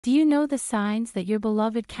Do you know the signs that your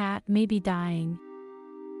beloved cat may be dying?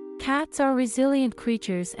 Cats are resilient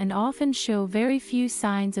creatures and often show very few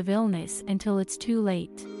signs of illness until it's too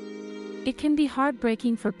late. It can be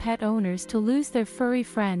heartbreaking for pet owners to lose their furry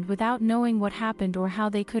friend without knowing what happened or how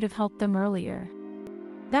they could have helped them earlier.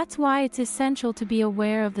 That's why it's essential to be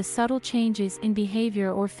aware of the subtle changes in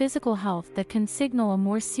behavior or physical health that can signal a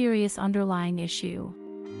more serious underlying issue.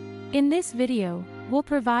 In this video, we'll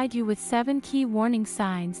provide you with 7 key warning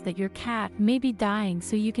signs that your cat may be dying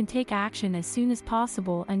so you can take action as soon as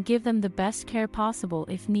possible and give them the best care possible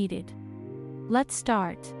if needed. Let's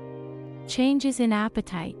start. Changes in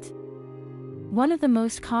appetite. One of the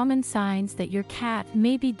most common signs that your cat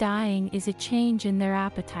may be dying is a change in their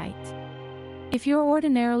appetite. If your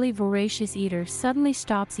ordinarily voracious eater suddenly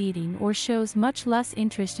stops eating or shows much less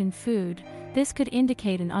interest in food, this could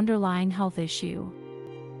indicate an underlying health issue.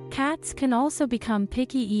 Cats can also become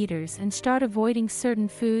picky eaters and start avoiding certain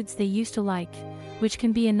foods they used to like, which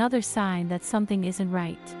can be another sign that something isn't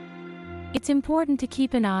right. It's important to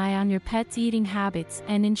keep an eye on your pet's eating habits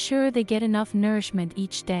and ensure they get enough nourishment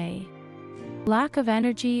each day. Lack of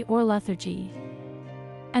energy or lethargy.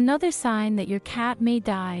 Another sign that your cat may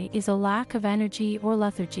die is a lack of energy or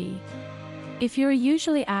lethargy. If your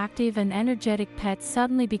usually active and energetic pet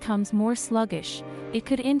suddenly becomes more sluggish, it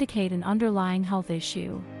could indicate an underlying health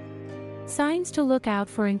issue. Signs to look out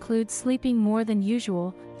for include sleeping more than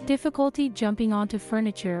usual, difficulty jumping onto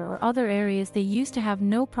furniture or other areas they used to have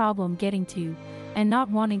no problem getting to, and not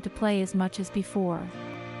wanting to play as much as before.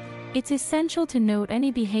 It's essential to note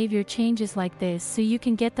any behavior changes like this so you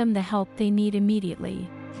can get them the help they need immediately.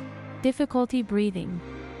 Difficulty breathing.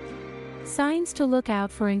 Signs to look out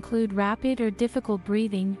for include rapid or difficult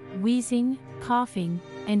breathing, wheezing, coughing,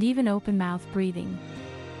 and even open-mouth breathing.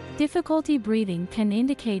 Difficulty breathing can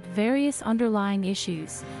indicate various underlying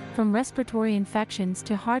issues, from respiratory infections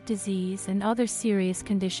to heart disease and other serious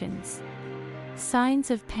conditions.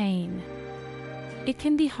 Signs of pain. It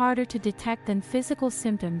can be harder to detect than physical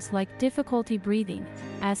symptoms like difficulty breathing,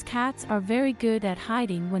 as cats are very good at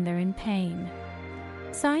hiding when they're in pain.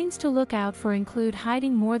 Signs to look out for include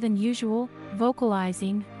hiding more than usual,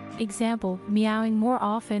 vocalizing, example, meowing more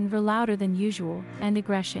often or louder than usual, and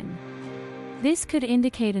aggression. This could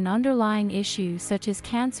indicate an underlying issue such as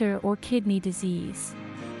cancer or kidney disease.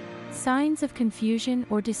 Signs of confusion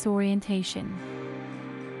or disorientation.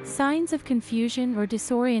 Signs of confusion or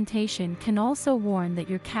disorientation can also warn that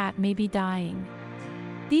your cat may be dying.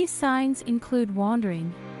 These signs include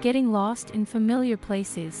wandering, getting lost in familiar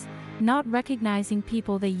places, not recognizing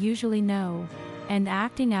people they usually know, and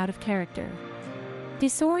acting out of character.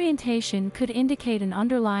 Disorientation could indicate an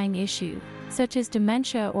underlying issue, such as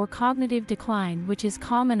dementia or cognitive decline, which is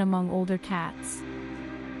common among older cats.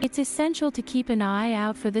 It's essential to keep an eye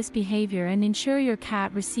out for this behavior and ensure your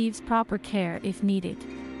cat receives proper care if needed.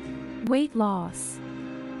 Weight loss.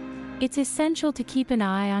 It's essential to keep an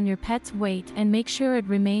eye on your pet's weight and make sure it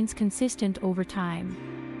remains consistent over time.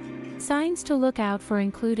 Signs to look out for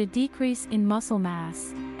include a decrease in muscle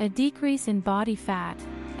mass, a decrease in body fat,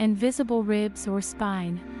 and visible ribs or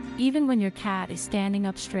spine, even when your cat is standing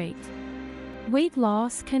up straight. Weight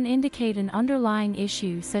loss can indicate an underlying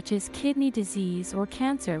issue such as kidney disease or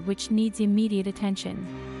cancer, which needs immediate attention.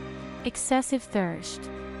 Excessive thirst.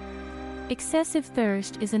 Excessive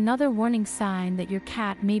thirst is another warning sign that your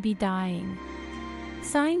cat may be dying.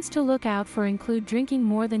 Signs to look out for include drinking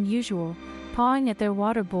more than usual, pawing at their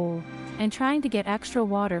water bowl, and trying to get extra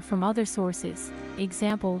water from other sources,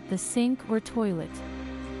 example, the sink or toilet.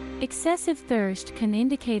 Excessive thirst can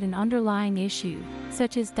indicate an underlying issue,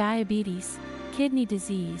 such as diabetes, kidney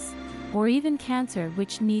disease, or even cancer,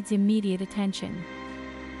 which needs immediate attention.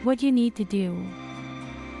 What you need to do.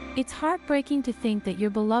 It's heartbreaking to think that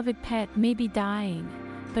your beloved pet may be dying,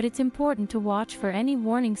 but it's important to watch for any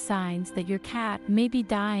warning signs that your cat may be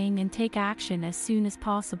dying and take action as soon as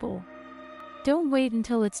possible. Don't wait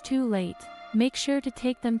until it's too late. Make sure to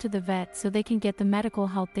take them to the vet so they can get the medical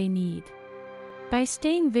help they need. By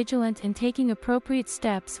staying vigilant and taking appropriate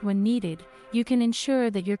steps when needed, you can ensure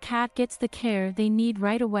that your cat gets the care they need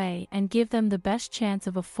right away and give them the best chance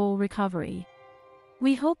of a full recovery.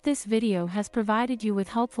 We hope this video has provided you with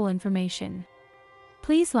helpful information.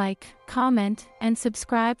 Please like, comment, and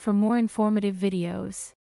subscribe for more informative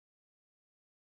videos.